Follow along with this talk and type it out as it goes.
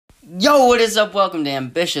Yo, what is up? Welcome to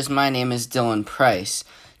Ambitious. My name is Dylan Price.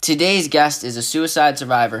 Today's guest is a suicide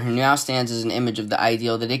survivor who now stands as an image of the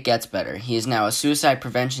ideal that it gets better. He is now a suicide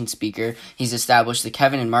prevention speaker. He's established the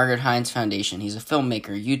Kevin and Margaret Hines Foundation. He's a filmmaker,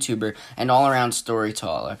 YouTuber, and all-around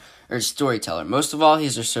storyteller. Most of all,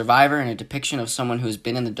 he's a survivor and a depiction of someone who has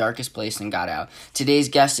been in the darkest place and got out. Today's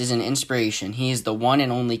guest is an inspiration. He is the one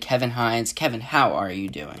and only Kevin Hines. Kevin, how are you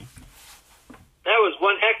doing? That was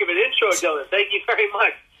one heck of an intro, Dylan. Thank you very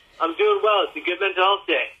much. I'm doing well. It's a good mental health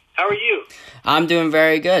day. How are you? I'm doing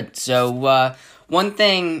very good. So, one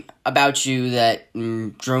thing about you that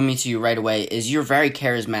drew me to you right away is you're very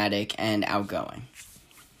charismatic and outgoing.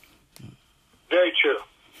 Very true.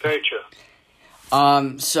 Very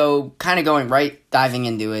true. So kind of diving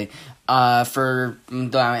into it, for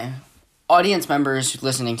the audience members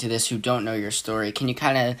listening to this who don't know your story, can you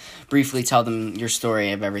kind of briefly tell them your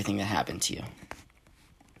story of everything that happened to you?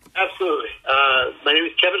 Absolutely. My name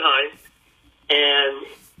is Kevin Hines, and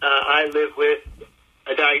I live with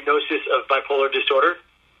a diagnosis of bipolar disorder,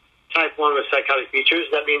 type 1 with psychotic features.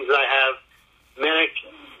 That means that I have manic,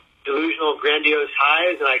 delusional, grandiose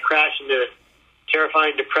highs, and I crash into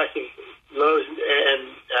terrifying, depressive lows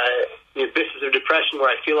and the abysses of depression where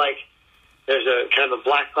I feel like there's a kind of a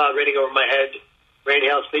black cloud raining over my head, rain,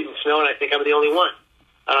 hail, sleet, and snow, and I think I'm the only one.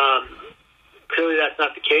 Clearly that's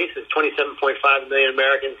not the case. There's 27.5 million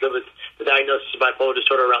Americans live with the diagnosis of bipolar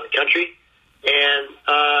disorder around the country. And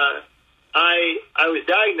I was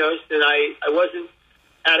diagnosed, and I wasn't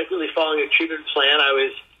adequately following a treatment plan. I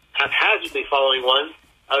was haphazardly following one.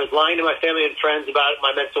 I was lying to my family and friends about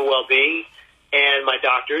my mental well-being and my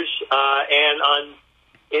doctors.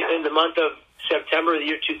 In the month of September of the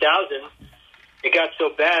year 2000, it got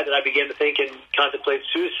so bad that I began to think and contemplate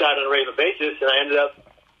suicide on a regular basis, and I ended up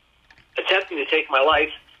attempting to take my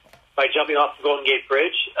life by jumping off the Golden Gate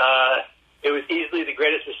Bridge. It was easily the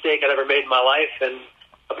greatest mistake I'd ever made in my life, and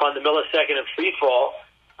upon the millisecond of free fall,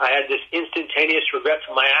 I had this instantaneous regret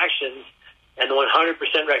for my actions and the 100%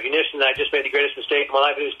 recognition that I just made the greatest mistake of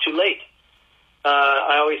my life. It was too late.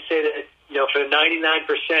 I always say that, for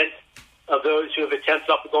 99% of those who have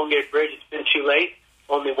attempted off the Golden Gate Bridge, it's been too late.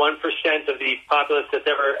 Only 1% of the populace that's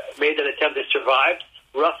ever made that attempt has survived,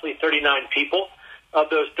 roughly 39 people. Of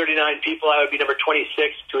those 39 people, I would be number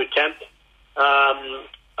 26 to attempt.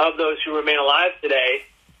 Of those who remain alive today,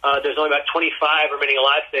 there's only about 25 remaining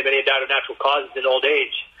alive today. Many have died of natural causes in old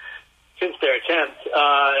age since their attempt.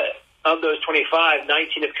 Of those 25,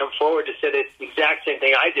 19 have come forward to say the exact same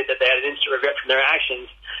thing I did, that they had an instant regret from their actions.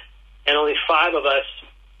 And only 5 of us,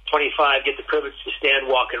 25, get the privilege to stand,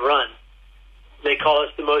 walk, and run. They call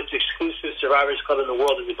us the most exclusive survivors club in the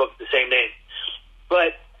world in the book with the same name.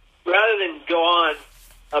 But rather than go on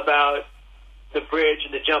about the bridge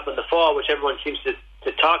and the jump and the fall, which everyone seems to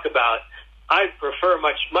talk about, I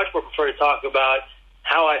much more prefer to talk about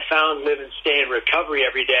how I found, live, and stay in recovery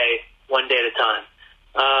every day, one day at a time.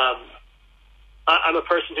 I'm a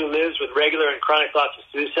person who lives with regular and chronic thoughts of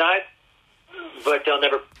suicide, but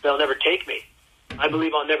they'll never take me. I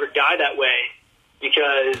believe I'll never die that way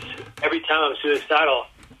because every time I'm suicidal,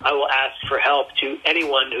 I will ask for help to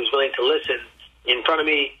anyone who's willing to listen, in front of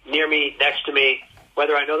me, near me, next to me.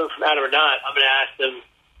 Whether I know them from Adam or not, I'm going to ask them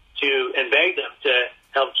and beg them to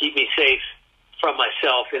help keep me safe from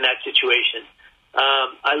myself in that situation.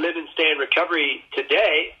 I live and stay in recovery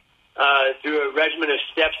today through a regimen of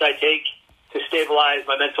steps I take to stabilize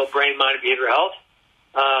my mental, brain, mind, and behavioral health.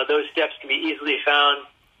 Those steps can be easily found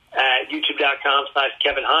at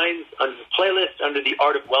youtube.com/Kevin Hines under the playlist under the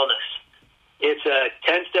Art of Wellness. It's a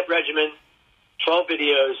 10-step regimen, 12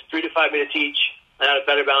 videos, 3 to 5 minutes each, on how to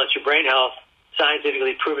better balance your brain health,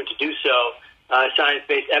 scientifically proven to do so,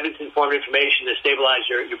 science-based, evidence-informed information to stabilize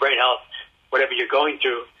your brain health, whatever you're going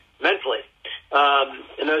through mentally.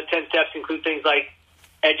 And those 10 steps include things like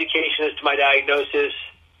education as to my diagnosis,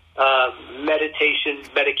 meditation,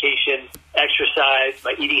 medication, exercise,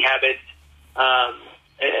 my eating habits,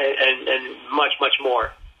 and much, much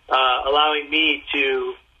more, allowing me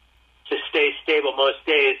to stay stable most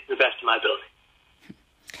days to the best of my ability.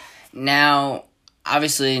 Now,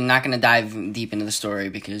 obviously, not going to dive deep into the story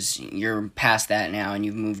because you're past that now and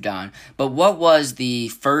you've moved on. But what was the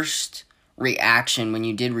first reaction when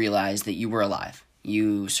you did realize that you were alive?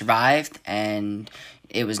 You survived, and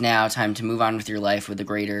it was now time to move on with your life with a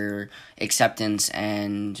greater acceptance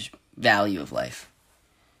and value of life.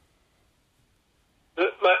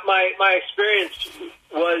 My experience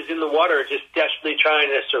was in the water, just desperately trying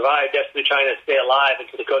to survive, desperately trying to stay alive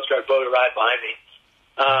until the Coast Guard boat arrived behind me.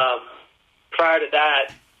 Prior to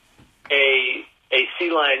that, a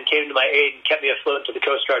sea lion came to my aid and kept me afloat until the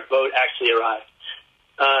Coast Guard boat actually arrived.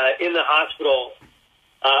 In the hospital,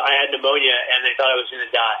 I had pneumonia, and they thought I was going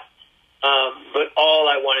to die. But all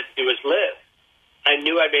I wanted to do was live. I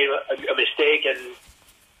knew I made a mistake, and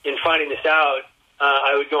in finding this out,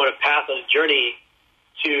 I would go on a path, on a journey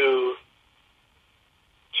to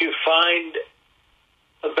find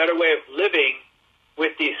a better way of living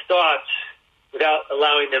with these thoughts without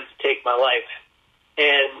allowing them to take my life.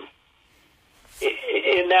 And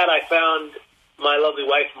in that, I found my lovely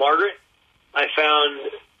wife, Margaret. I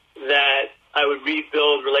found that I would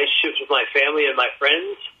rebuild relationships with my family and my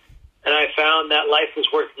friends. And I found that life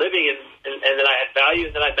was worth living, and that I had value,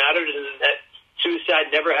 and that I mattered, and that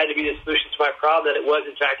suicide never had to be the solution to my problem, that it was,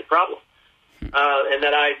 in fact, a problem. And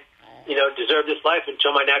that I, deserved this life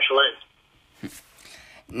until my natural end.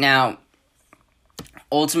 Now,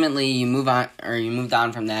 ultimately, you moved on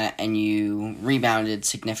from that, and you rebounded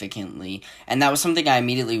significantly. And that was something I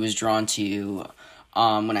immediately was drawn to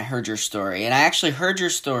when I heard your story. And I actually heard your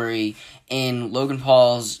story in Logan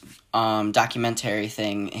Paul's documentary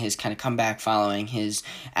thing, his kind of comeback following his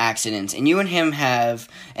accidents. And you and him have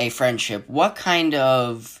a friendship. What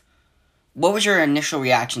was your initial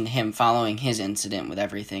reaction to him following his incident with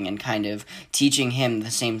everything and kind of teaching him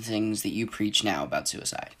the same things that you preach now about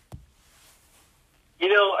suicide? It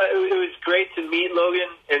was great to meet Logan,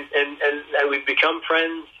 and we've become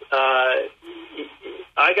friends. I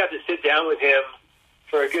got to sit down with him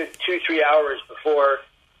for a good 2-3 hours before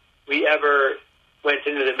we ever went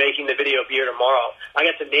into making the video Be Here Tomorrow. I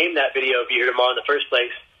got to name that video Be Here Tomorrow in the first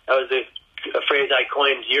place. That was a phrase I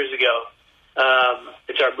coined years ago.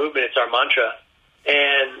 It's our movement, it's our mantra.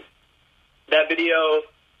 And that video,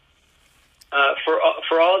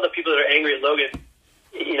 for all the people that are angry at Logan,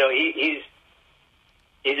 he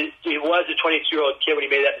was a 22-year-old kid when he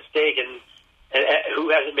made that mistake, and who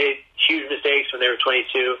hasn't made huge mistakes when they were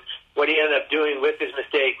 22. What he ended up doing with his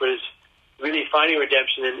mistake was really finding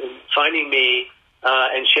redemption and finding me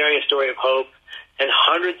and sharing a story of hope. And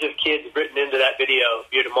hundreds of kids have written into that video,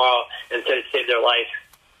 Be Here Tomorrow, and said it saved their life.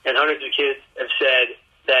 And hundreds of kids have said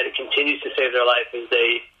that it continues to save their life as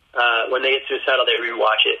they, when they get suicidal, they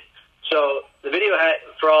rewatch it. So the video had,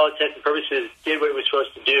 for all intents and purposes, did what it was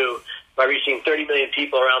supposed to do by reaching 30 million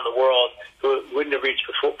people around the world who it wouldn't have reached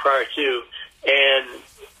before, prior to. And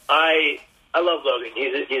I love Logan.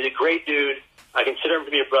 He's a great dude. I consider him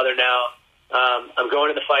to be a brother now. I'm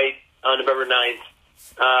going to the fight on November 9th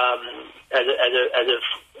as a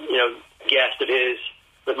guest of his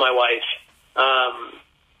with my wife.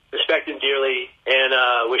 Respect him dearly and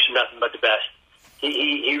wish him nothing but the best.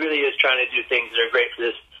 He really is trying to do things that are great for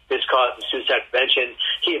this cause of suicide prevention.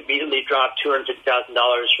 He immediately dropped $250,000 for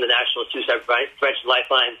the National Suicide Prevention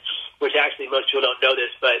Lifeline, which actually most people don't know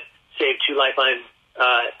this, but saved 2 Lifeline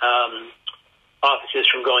offices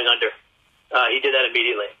from going under. He did that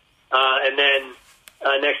immediately. And then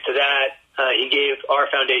next to that, he gave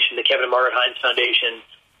our foundation, the Kevin and Margaret Hines Foundation,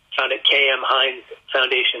 found at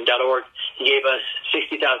kmhinesfoundation.org. He gave us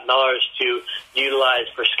 $60,000 to utilize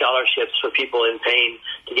for scholarships for people in pain,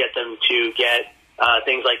 to get them to get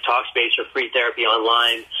things like Talkspace or free therapy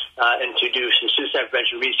online, and to do some suicide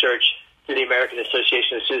prevention research through the American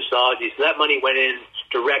Association of Suicidology. So that money went in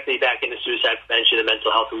directly back into suicide prevention and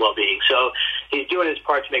mental health and well-being. So he's doing his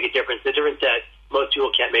part to make a difference, the difference that most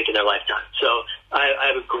people can't make in their lifetime. So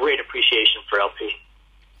I have a great appreciation for LP.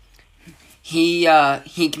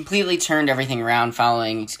 He completely turned everything around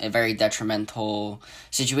following a very detrimental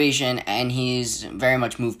situation, and he's very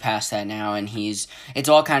much moved past that now, and it's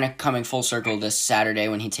all kind of coming full circle this Saturday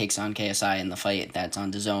when he takes on KSI in the fight that's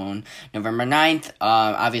on DAZN November 9th.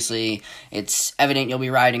 Obviously, it's evident you'll be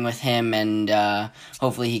riding with him, and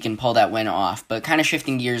hopefully he can pull that win off. But kind of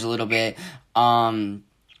shifting gears a little bit,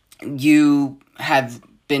 you have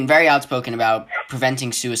been very outspoken about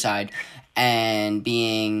preventing suicide and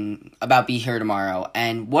Be Here Tomorrow.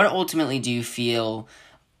 And what ultimately do you feel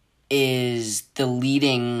is the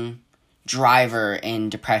leading driver in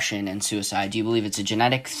depression and suicide? Do you believe it's a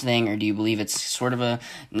genetic thing, or do you believe it's sort of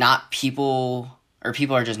people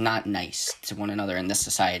are just not nice to one another in this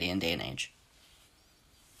society and day and age?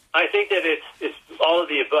 I think that it's all of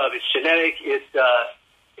the above. It's genetic, it's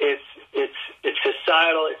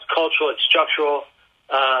societal, it's cultural, it's structural.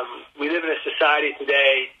 We live in a society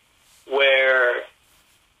today where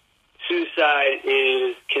suicide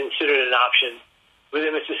is considered an option. We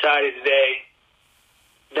live in a society today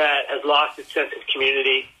that has lost its sense of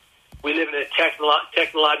community. We live in a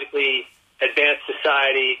technologically advanced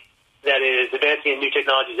society that is advancing in new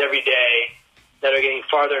technologies every day that are getting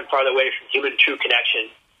farther and farther away from human true connection.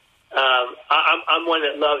 I'm one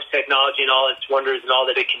that loves technology and all its wonders and all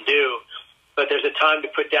that it can do, but there's a time to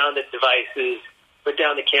put down the devices, put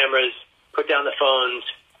down the cameras, put down the phones,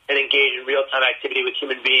 and engage in real-time activity with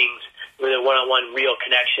human beings with a one-on-one real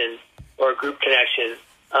connection or a group connection.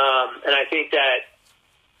 And I think that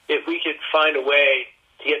if we could find a way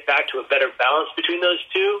to get back to a better balance between those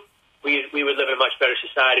two, we would live in a much better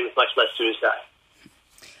society with much less suicide.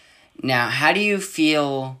 Now, how do you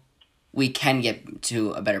feel we can get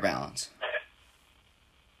to a better balance?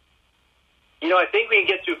 I think we can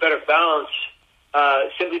get to a better balance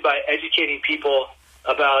simply by educating people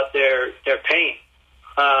about their pain.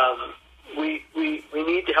 We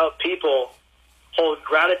need to help people hold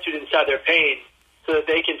gratitude inside their pain so that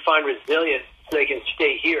they can find resilience, so they can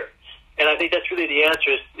stay here. And I think that's really the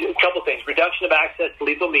answer. A couple things: reduction of access to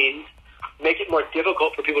lethal means, make it more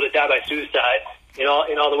difficult for people to die by suicide in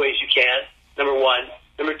all the ways you can. Number one.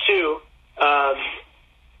 Number two,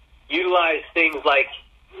 utilize things like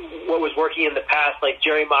what was working in the past, like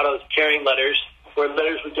Jerry Motto's caring letters, where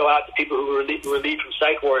letters would go out to people who were relieved from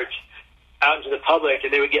psych wards out into the public,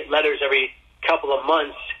 and they would get letters every couple of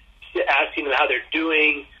months asking them how they're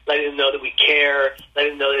doing, letting them know that we care,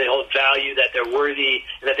 letting them know that they hold value, that they're worthy,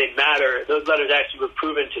 and that they matter. Those letters actually were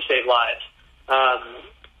proven to save lives.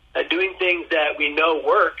 Doing things that we know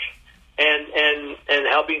work and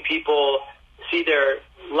helping people see their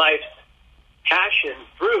life's passion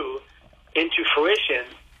through into fruition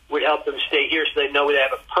would help them stay here so they know they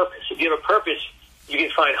have a purpose. If you have a purpose, you can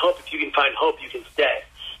find hope. If you can find hope, you can stay.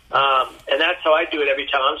 And that's how I do it every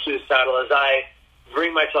time I'm suicidal, is I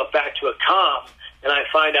bring myself back to a calm and I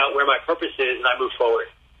find out where my purpose is and I move forward.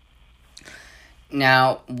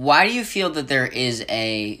 Now, why do you feel that there is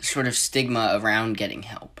a sort of stigma around getting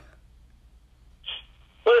help?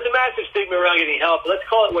 Well, there's a massive stigma around getting help. Let's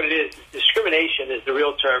call it what it is. Discrimination is the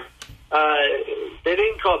real term. They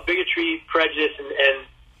didn't call it bigotry, prejudice,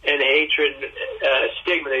 and hatred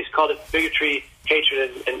stigma. They called it bigotry,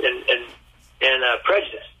 hatred, and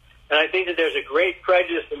prejudice. And I think that there's a great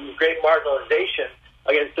prejudice and great marginalization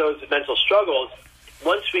against those with mental struggles.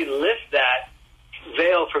 Once we lift that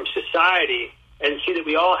veil from society and see that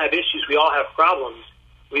we all have issues, we all have problems,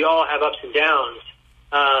 we all have ups and downs,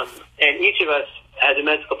 and each of us has a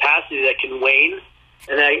mental capacity that can wane,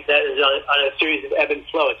 and that is on a series of ebb and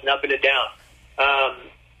flow. It's an up and a down.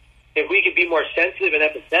 If we could be more sensitive and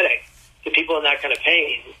empathetic to people in that kind of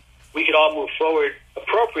pain, we could all move forward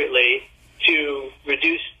appropriately to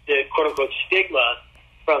reduce the quote-unquote stigma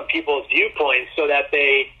from people's viewpoints so that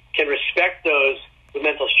they can respect those with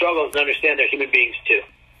mental struggles and understand they're human beings too.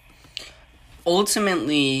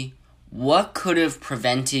 Ultimately, what could have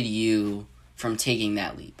prevented you from taking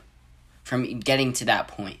that leap, from getting to that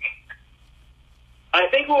point? I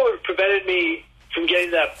think what would have prevented me from getting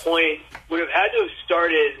to that point would have had to have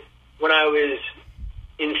started when I was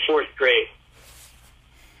in fourth grade.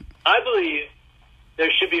 I believe there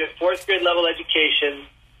should be a fourth grade level education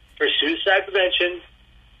for suicide prevention,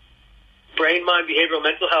 brain, mind, behavioral,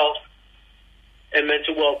 mental health, and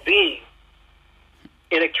mental well-being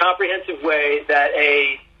in a comprehensive way that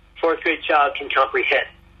a fourth grade child can comprehend.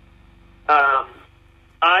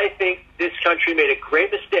 I think this country made a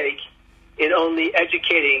great mistake in only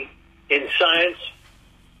educating in science,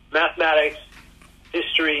 mathematics,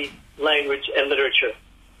 history, language, and literature.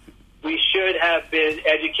 We should have been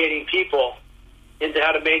educating people into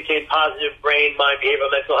how to maintain positive brain, mind,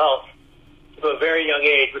 behavioral, mental health from a very young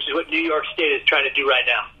age, which is what New York State is trying to do right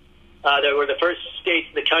now. They were the first states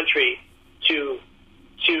in the country to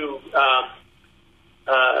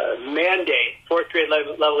mandate fourth grade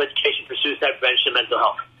level education for suicide prevention and mental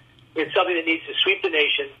health. It's something that needs to sweep the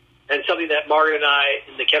nation, and something that Margaret and I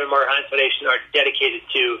and the Kevin Margaret Hines Foundation are dedicated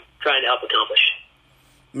to trying to help accomplish.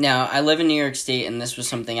 Now, I live in New York State, and this was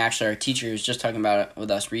something actually our teacher was just talking about with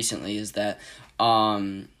us recently, is that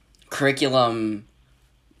curriculum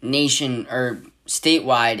nation or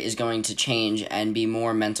statewide is going to change and be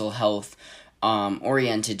more mental health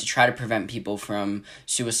oriented to try to prevent people from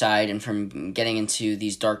suicide and from getting into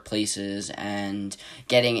these dark places and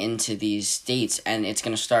getting into these states, and it's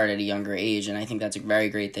going to start at a younger age. And I think that's a very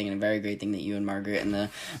great thing, and a very great thing that you and Margaret and the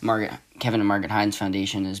Kevin and Margaret Hines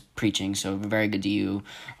Foundation is preaching. So very good to you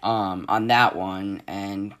on that one,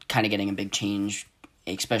 and kind of getting a big change,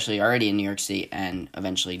 especially already in New York State and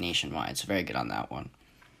eventually nationwide. So very good on that one.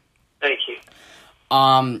 Thank you.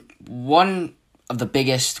 One of the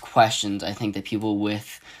biggest questions I think that people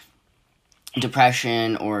with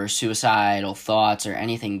depression or suicidal thoughts or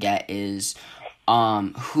anything get is,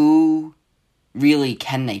 who really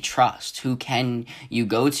can they trust? Who can you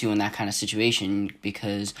go to in that kind of situation?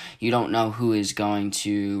 Because you don't know who is going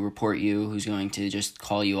to report you, who's going to just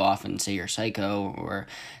call you off and say you're psycho, or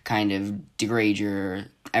kind of degrade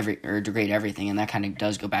everything, and that kind of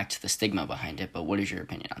does go back to the stigma behind it. But what is your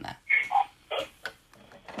opinion on that?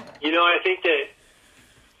 I think that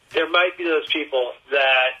there might be those people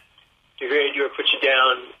that degrade you or put you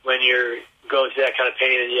down when you're going through that kind of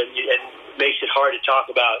pain, and makes it hard to talk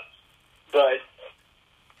about.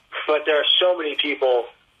 But there are so many people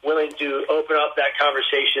willing to open up that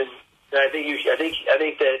conversation. And I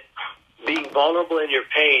think that being vulnerable in your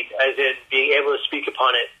pain, as in being able to speak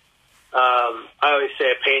upon it, I always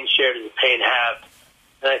say a pain shared is a pain halved.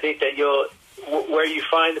 And I think that where you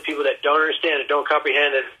find the people that don't understand and don't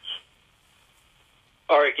comprehend and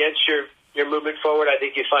are against your movement forward, I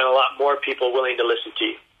think you find a lot more people willing to listen to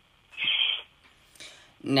you.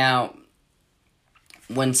 Now,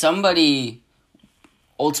 when somebody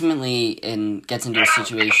ultimately gets into a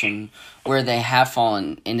situation where they have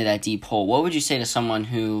fallen into that deep hole, what would you say to someone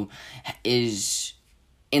who is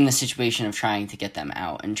in the situation of trying to get them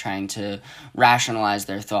out and trying to rationalize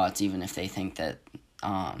their thoughts, even if they think that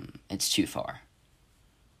it's too far?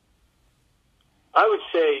 I would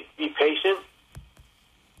say be patient,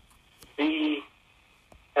 be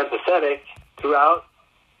empathetic throughout,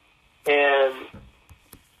 and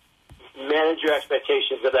manage your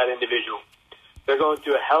expectations of that individual. They're going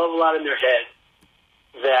through a hell of a lot in their head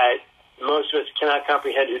that most of us cannot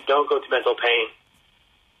comprehend who don't go through mental pain.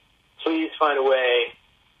 Please find a way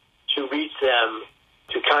to reach them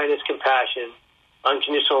to kindness, compassion,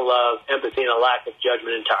 unconditional love, empathy, and a lack of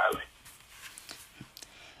judgment entirely.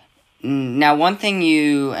 Now, one thing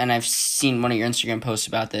and I've seen one of your Instagram posts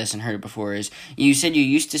about this and heard it before, is you said you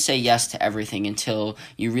used to say yes to everything until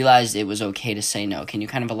you realized it was okay to say no. Can you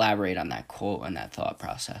kind of elaborate on that quote and that thought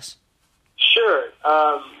process? Sure.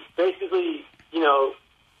 Basically,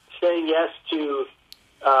 saying yes to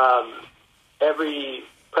every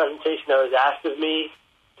presentation that was asked of me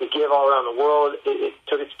to give all around the world, it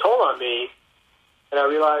took its toll on me. And I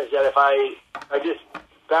realized that if I just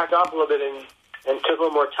backed off a little bit and took a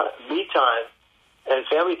little more me time and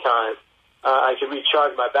family time, I could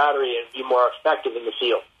recharge my battery and be more effective in the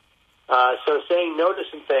field. So saying no to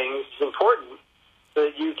some things is important so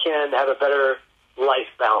that you can have a better life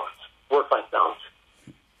balance, work-life balance.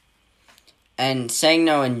 And saying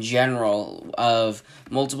no in general, of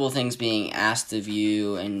multiple things being asked of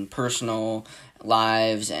you and personal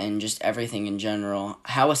lives and just everything in general,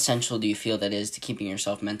 how essential do you feel that is to keeping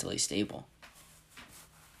yourself mentally stable?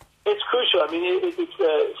 It's crucial. I mean,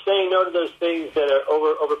 it's saying no to those things that are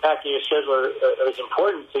overpacking your schedule is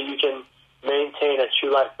important so you can maintain a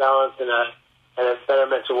true life balance and a better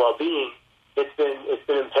mental well-being. It's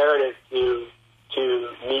been imperative to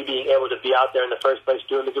me being able to be out there in the first place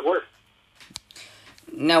doing the good work.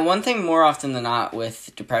 Now, one thing more often than not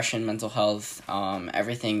with depression, mental health,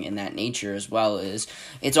 everything in that nature as well, is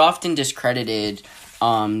it's often discredited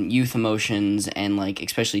youth emotions and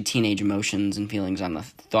especially teenage emotions and feelings on the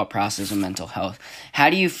thought process of mental health. How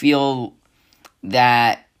do you feel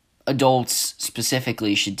that adults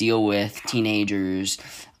specifically should deal with teenagers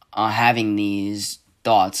having these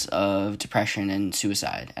thoughts of depression and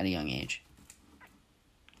suicide at a young age?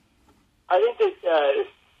 I think that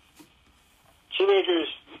teenagers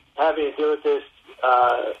having to deal with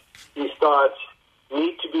these thoughts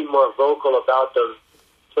need to be more vocal about them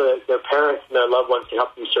so that their parents and their loved ones can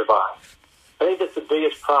help them survive. I think that's the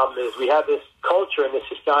biggest problem is we have this culture in this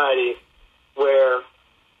society where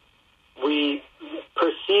we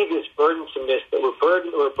perceive this burdensomeness that we're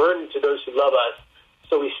burdened to those who love us,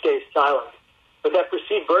 so we stay silent. But that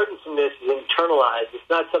perceived burdensomeness is internalized. It's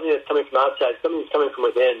not something that's coming from outside. It's something that's coming from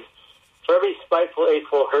within. For every spiteful,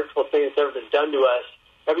 hateful, hurtful thing that's ever been done to us,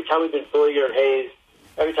 every time we've been bullied or hazed,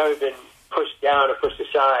 every time we've been pushed down or pushed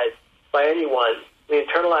aside by anyone, we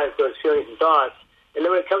internalize those feelings and thoughts. And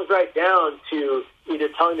then when it comes right down to either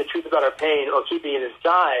telling the truth about our pain or keeping it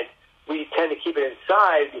inside, we tend to keep it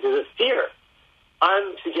inside because of fear.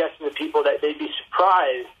 I'm suggesting to people that they'd be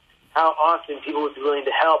surprised how often people would be willing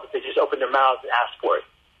to help if they just open their mouths and ask for it.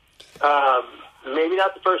 Maybe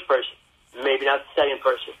not the first person, maybe not the second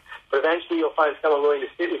person, but eventually you'll find someone willing to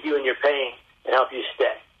sit with you in your pain and help you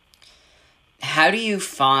stay. How do you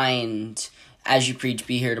find, as you preach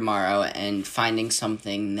Be Here Tomorrow, and finding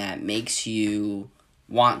something that makes you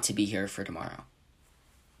want to be here for tomorrow?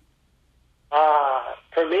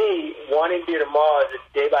 For me, wanting to be here tomorrow is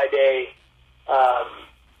a day-by-day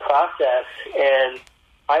process, and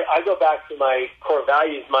I go back to my core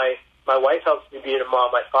values. My wife helps me be here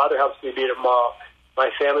tomorrow. My father helps me be here tomorrow. My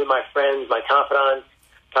family, my friends, my confidants,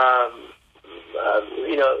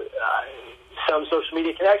 some social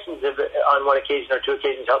media connections have, on one occasion or two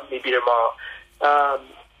occasions, helped me be here tomorrow.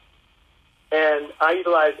 And I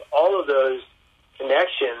utilize all of those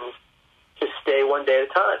connections to stay one day at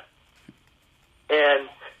a time. And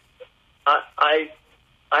I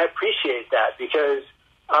appreciate that because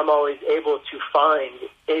I'm always able to find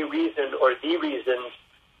a reason or the reason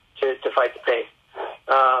to fight the pain.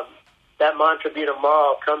 That mantra, "Be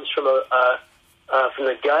tomorrow," comes from from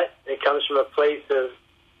the gut. It comes from a place of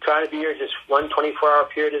trying to be here just one 24-hour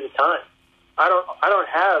period at a time. I don't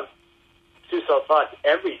have suicidal thoughts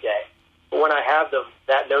every day, but when I have them,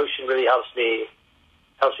 that notion really helps me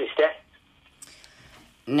stay.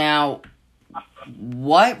 Now,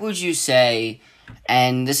 what would you say,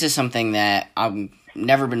 and this is something that I've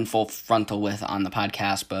never been full frontal with on the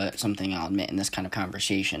podcast, but something I'll admit in this kind of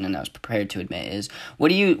conversation, and I was prepared to admit, is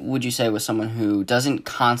would you say with someone who doesn't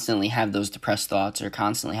constantly have those depressed thoughts or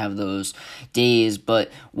constantly have those days, but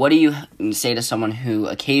what do you say to someone who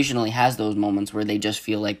occasionally has those moments where they just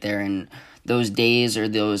feel like they're in those days or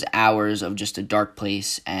those hours of just a dark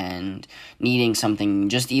place and needing something,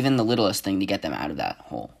 just even the littlest thing to get them out of that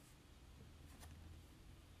hole?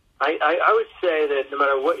 I would say that no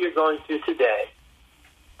matter what you're going through today,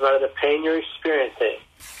 no matter the pain you're experiencing,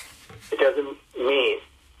 it doesn't mean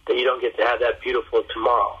that you don't get to have that beautiful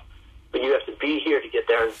tomorrow. But you have to be here to get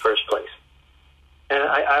there in the first place. And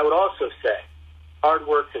I would also say, hard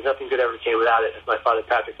work, because nothing good ever came without it, as my father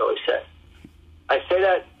Patrick always said. I say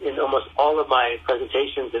that in almost all of my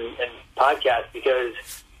presentations and podcasts because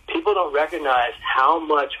people don't recognize how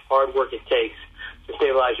much hard work it takes to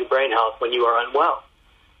stabilize your brain health when you are unwell.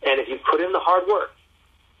 And if you put in the hard work,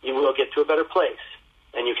 you will get to a better place,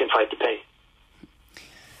 and you can fight the pain.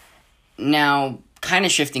 Now, kind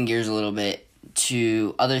of shifting gears a little bit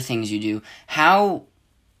to other things you do, how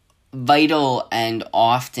vital and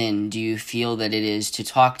often do you feel that it is to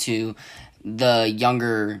talk to the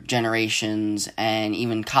younger generations and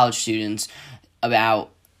even college students about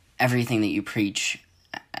everything that you preach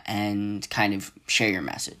and kind of share your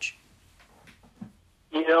message?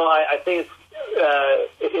 You know, I think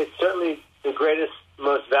it's certainly the greatest,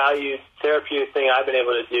 most valued therapeutic thing I've been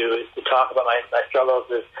able to do is to talk about my struggles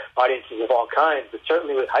with audiences of all kinds, but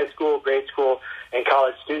certainly with high school, grade school, and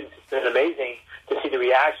college students. It's been amazing to see the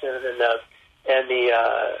reaction and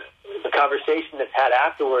the conversation that's had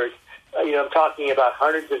afterwards. I'm talking about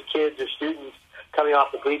hundreds of kids or students coming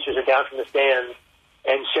off the bleachers or down from the stands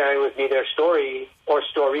and sharing with me their story or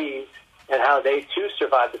stories and how they too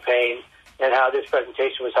survived the pain and how this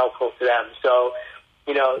presentation was helpful to them. So,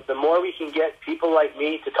 the more we can get people like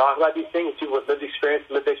me to talk about these things, people with lived experience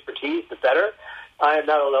and lived expertise, the better. I am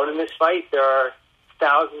not alone in this fight. There are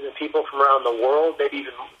thousands of people from around the world, maybe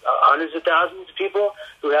even hundreds of thousands of people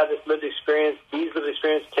who have this lived experience, these lived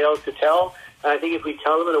experience tales to tell. And I think if we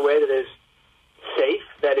tell them in a way that is safe,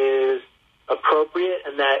 that is appropriate,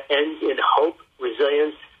 and that ends in hope,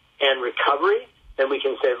 resilience, and recovery, then we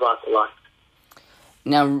can save lots of lives.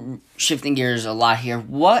 Now, shifting gears a lot here,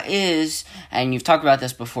 what is, and you've talked about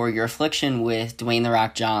this before, your affliction with Dwayne "The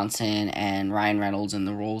Rock" Johnson and Ryan Reynolds and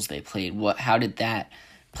the roles they played? How did that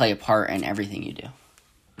play a part in everything you do?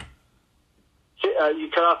 You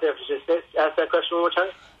cut off there. Just ask that question one more time.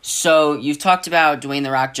 So, you've talked about Dwayne "The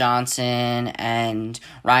Rock" Johnson and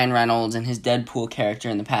Ryan Reynolds and his Deadpool character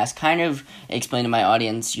in the past. Kind of explain to my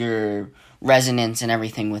audience your resonance and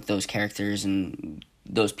everything with those characters and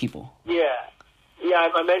those people. Yeah,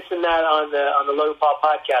 I mentioned that on the Logan Paul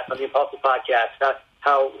podcast, on the Impulsive podcast,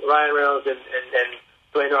 how Ryan Reynolds and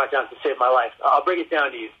Dwayne "The Rock" Johnson saved my life. I'll break it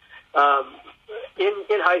down to you.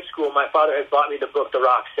 In high school, my father had bought me the book The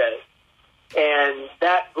Rock Says, and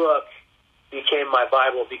that book became my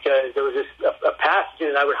Bible because there was a passage in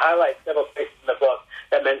it. I would highlight several places in the book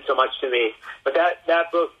that meant so much to me. But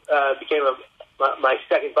that book became my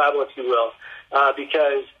second Bible, if you will,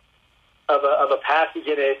 because of a passage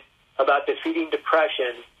in it about defeating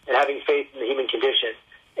depression and having faith in the human condition,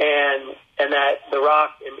 and that The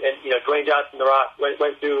Rock and Dwayne Johnson, The Rock,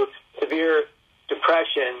 went through severe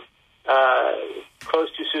depression, close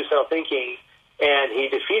to suicidal thinking, and he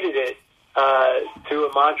defeated it through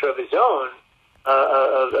a mantra of his own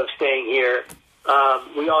of staying here.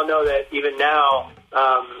 We all know that even now,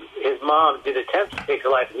 his mom did attempt to take her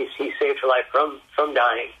life, and he saved her life from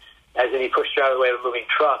dying, as in he pushed her out of the way of a moving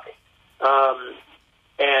truck.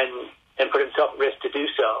 And put himself at risk to do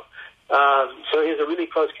so. So he has a really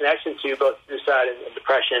close connection to both suicide and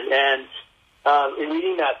depression. And in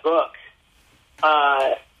reading that book,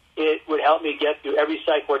 it would help me get through every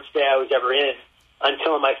psych ward stay I was ever in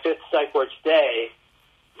until in my fifth psych ward stay.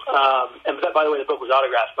 And by the way, the book was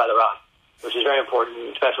autographed by The Rock, which is very important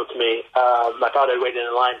and special to me. My father had waited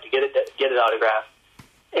in line to get it autographed.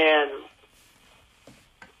 And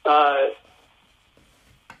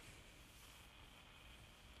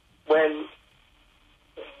when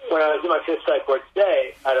I was in my fifth psych ward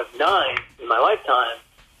stay, out of 9 in my lifetime,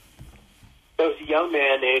 there was a young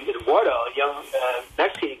man named Eduardo, a young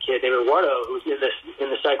Mexican kid named Eduardo, who was in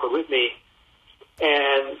the psych ward with me,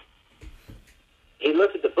 and he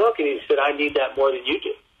looked at the book and he said, "I need that more than you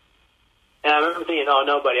do." And I remember thinking, "Oh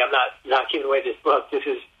no, buddy, I'm not giving away this book. This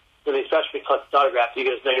is really special for me to collect this autograph." He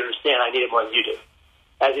goes, "No, you understand. I need it more than you do."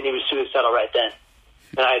 As in, he was suicidal right then,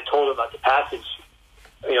 and I had told him about the passage,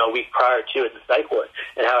 a week prior to in the psych ward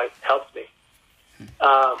and how it helped me.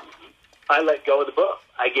 I let go of the book.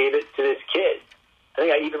 I gave it to this kid. I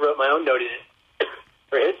think I even wrote my own note in it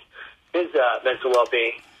for his mental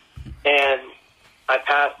well-being, and I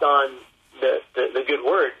passed on the good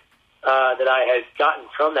word that I had gotten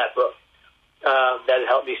from that book that had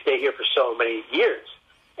helped me stay here for so many years.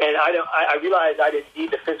 And I realized I didn't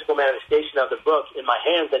need the physical manifestation of the book in my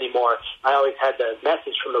hands anymore. I always had the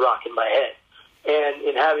message from the rock in my head. And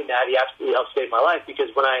in having that, he absolutely helped save my life,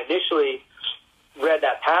 because when I initially read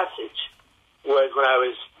that passage was when I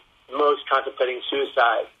was most contemplating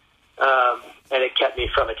suicide, and it kept me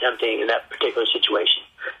from attempting in that particular situation.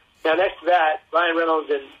 Now, next to that, Ryan Reynolds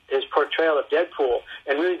and his portrayal of Deadpool,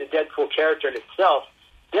 and really the Deadpool character in itself,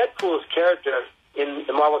 Deadpool's character in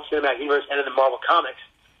the Marvel Cinematic Universe and in the Marvel Comics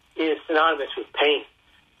is synonymous with pain.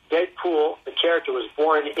 Deadpool, the character, was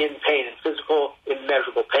born in pain, in physical,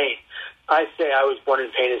 immeasurable pain. I say I was born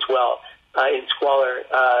in pain as well, in squalor,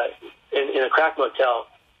 in a crack motel.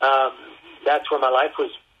 That's where my life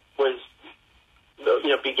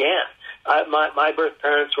began. My birth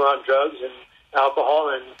parents were on drugs and alcohol,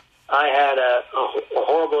 and I had a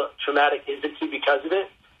horrible, traumatic infancy because of it.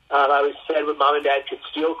 I was fed what mom and dad could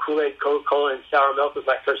steal: Kool-Aid, Coca-Cola, and sour milk was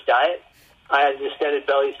my first diet. I had an distended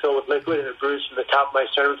belly filled with liquid and a bruise from the top of my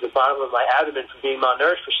sternum to the bottom of my abdomen from being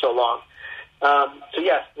malnourished for so long. So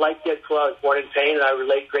yes, like Deadpool, I was born in pain, and I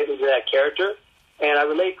relate greatly to that character. And I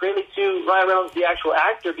relate greatly to Ryan Reynolds, the actual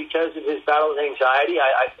actor, because of his battle with anxiety.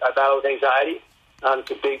 I battle with anxiety.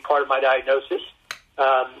 It's a big part of my diagnosis.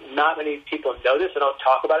 Not many people know this. I don't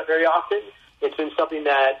talk about it very often. It's been something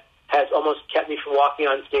that has almost kept me from walking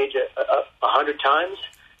on stage 100 times.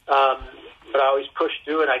 But I always push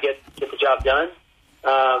through, and I get the job done.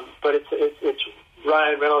 But it's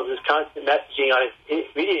Ryan Reynolds' constant messaging on his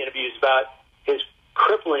media interviews about his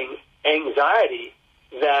crippling anxiety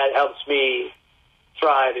that helps me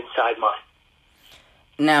thrive inside mine.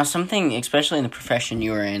 Now, something, especially in the profession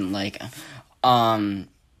you are in, like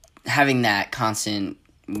having that constant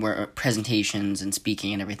presentations and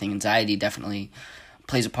speaking and everything, anxiety definitely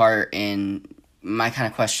plays a part in. My kind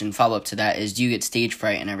of question, follow-up to that, is do you get stage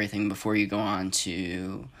fright and everything before you go on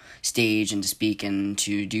to stage and to speak and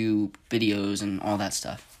to do videos and all that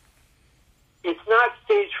stuff? It's not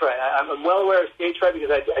stage fright. I'm well aware of stage fright because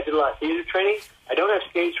I did a lot of theater training. I don't have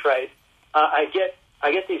stage fright. I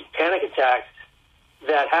get these panic attacks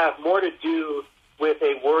that have more to do with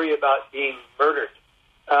a worry about being murdered.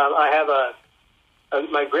 I have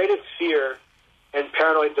my greatest fear and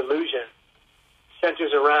paranoid delusion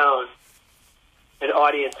centers around an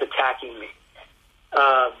audience attacking me.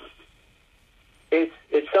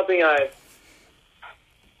 It's something I've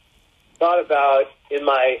thought about in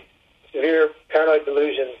my severe paranoid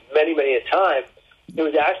delusions many, many a time. It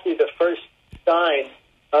was actually the first sign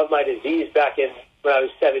of my disease back when I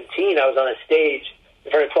was 17. I was on a stage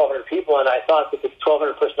in front of 1,200 people, and I thought that the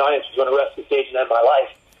 1,200-person audience was going to rush the stage and end my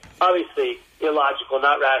life. Obviously, illogical,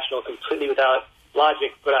 not rational, completely without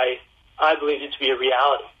logic, but I believed it to be a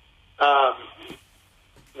reality.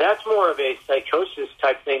 That's more of a psychosis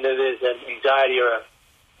type thing than it is an anxiety or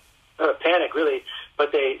a panic, really.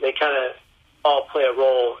 But they kind of all play a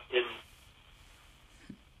role in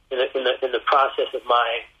the process of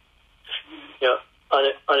my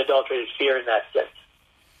unadulterated fear in that sense.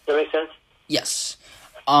 Does that make sense? Yes.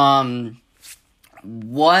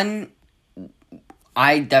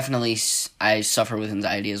 I suffer with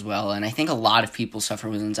anxiety as well, and I think a lot of people suffer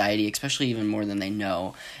with anxiety, especially even more than they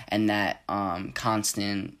know, and that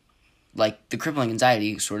constant, like the crippling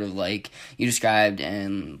anxiety, sort of like you described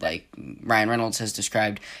and like Ryan Reynolds has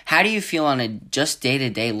described. How do you feel on a just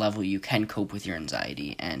day-to-day level you can cope with your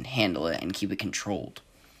anxiety and handle it and keep it controlled?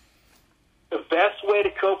 The best way to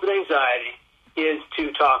cope with anxiety is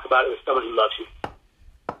to talk about it with someone who loves you,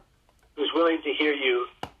 who's willing to hear you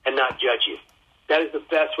and not judge you. That is the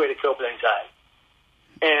best way to cope with anxiety.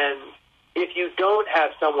 And if you don't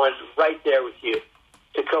have someone right there with you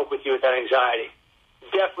to cope with you with that anxiety,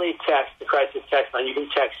 definitely text the crisis text line. You can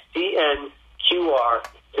text CNQR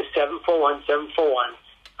to 741-741,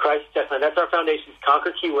 crisis text line. That's our foundation's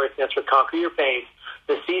Conquer keyword. Stands for Conquer Your Pain.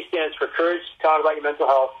 The C stands for Courage to Talk About Your Mental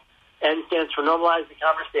Health. N stands for Normalize the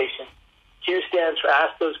Conversation. Q stands for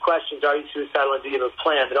ask those questions. Are you suicidal, and do you have a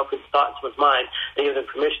plan? They don't put thought in someone's mind. They give them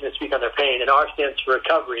permission to speak on their pain. And R stands for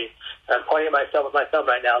recovery. I'm pointing at myself with my thumb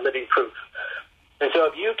right now, living proof. And so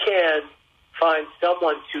if you can find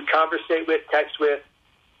someone to conversate with, text with,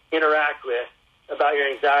 interact with about your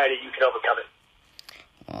anxiety, you can overcome it.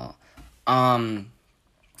 Well,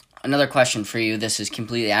 another question for you. This is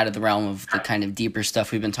completely out of the realm of the kind of deeper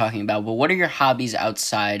stuff we've been talking about, but what are your hobbies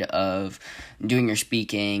outside of doing your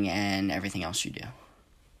speaking and everything else you do?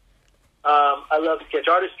 I love sketch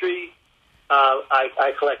artistry.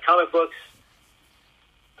 I collect comic books.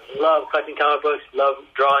 Love collecting comic books. Love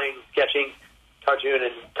drawing, sketching, cartoon,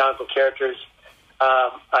 and comic book characters.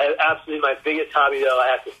 Absolutely my biggest hobby, though, I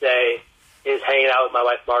have to say, is hanging out with my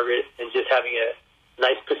wife, Margaret, and just having a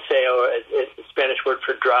nice paseo, it's the Spanish word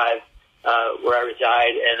for drive, where I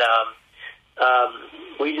reside.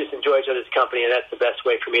 And we just enjoy each other's company, and that's the best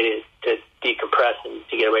way for me to decompress and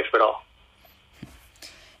to get away from it all.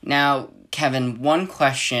 Now, Kevin, one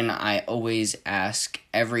question I always ask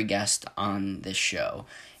every guest on this show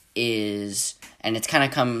is, and it kind of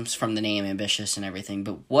comes from the name Ambitious and everything,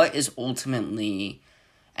 but what is ultimately,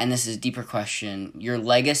 and this is a deeper question, your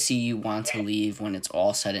legacy you want to leave when it's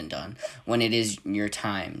all said and done, when it is your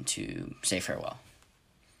time to say farewell?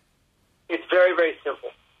 It's very, very simple.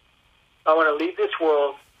 I want to leave this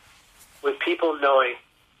world with people knowing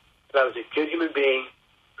that I was a good human being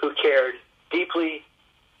who cared deeply,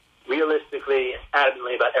 realistically, and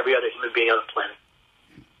adamantly about every other human being on the planet.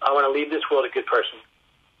 I want to leave this world a good person.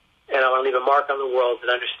 And I want to leave a mark on the world that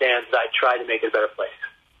understands that I tried to make it a better place.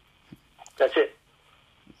 That's it.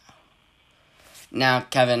 Now,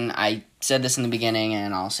 Kevin, I said this in the beginning,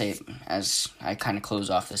 and I'll say it as I kind of close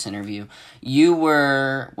off this interview. You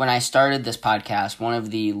were, when I started this podcast, one of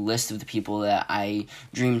the list of the people that I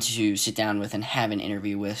dreamed to sit down with and have an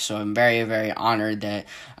interview with. So I'm very, very honored that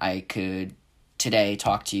I could today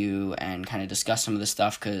talk to you and kind of discuss some of this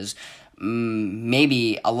stuff, because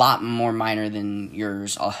maybe a lot more minor than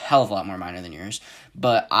yours, a hell of a lot more minor than yours,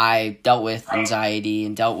 but I dealt with anxiety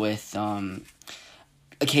and dealt with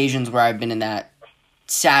occasions where I've been in that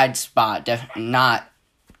sad spot, not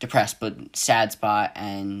depressed, but sad spot,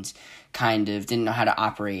 and kind of didn't know how to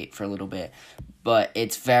operate for a little bit. But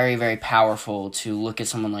it's very, very powerful to look at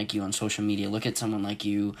someone like you on social media, look at someone like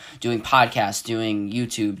you doing podcasts, doing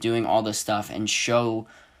YouTube, doing all this stuff, and show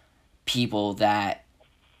people that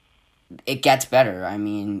it gets better. I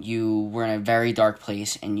mean, you were in a very dark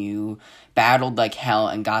place, and you battled like hell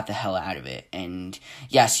and got the hell out of it. And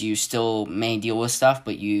yes, you still may deal with stuff,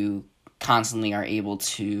 but you constantly are able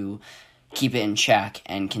to keep it in check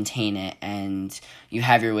and contain it, and you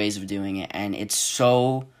have your ways of doing it. And it's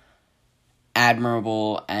so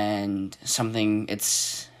admirable and something,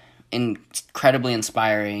 it's incredibly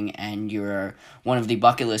inspiring, and you're one of the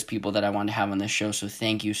bucket list people that I want to have on this show. So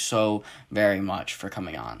thank you so very much for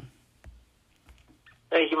coming on.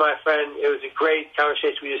 Thank you, my friend. It was a great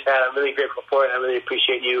conversation we just had. I'm really grateful for it. I really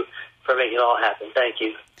appreciate you for making it all happen. Thank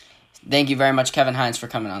you. Thank you very much, Kevin Hines, for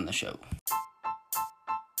coming on the show.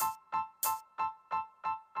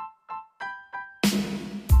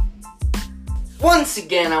 Once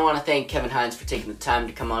again, I want to thank Kevin Hines for taking the time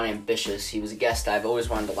to come on Ambitious. He was a guest I've always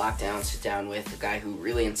wanted to lock down, sit down with, a guy who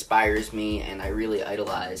really inspires me and I really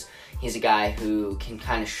idolize. He's a guy who can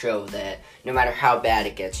kind of show that no matter how bad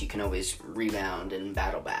it gets, you can always rebound and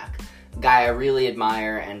battle back. A guy I really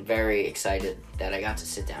admire, and very excited that I got to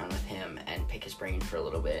sit down with him and pick his brain for a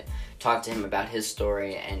little bit, talk to him about his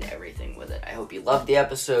story and everything with it. I hope you loved the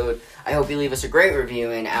episode. I hope you leave us a great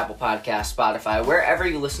review in Apple Podcasts, Spotify, wherever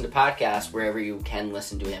you listen to podcasts, wherever you can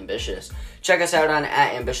listen to Ambitious. Check us out on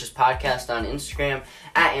 @AmbitiousPodcast on Instagram,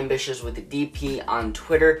 @Ambitious with the DP on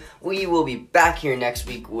Twitter. We will be back here next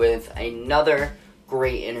week with another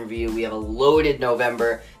great interview. We have a loaded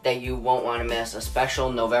November that you won't want to miss. A special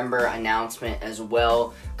November announcement as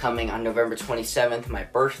well, coming on November 27th, my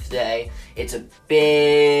birthday. It's a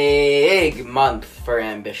big month for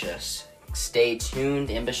Ambitious. Stay tuned,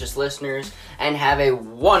 Ambitious listeners, and have a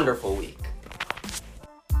wonderful week.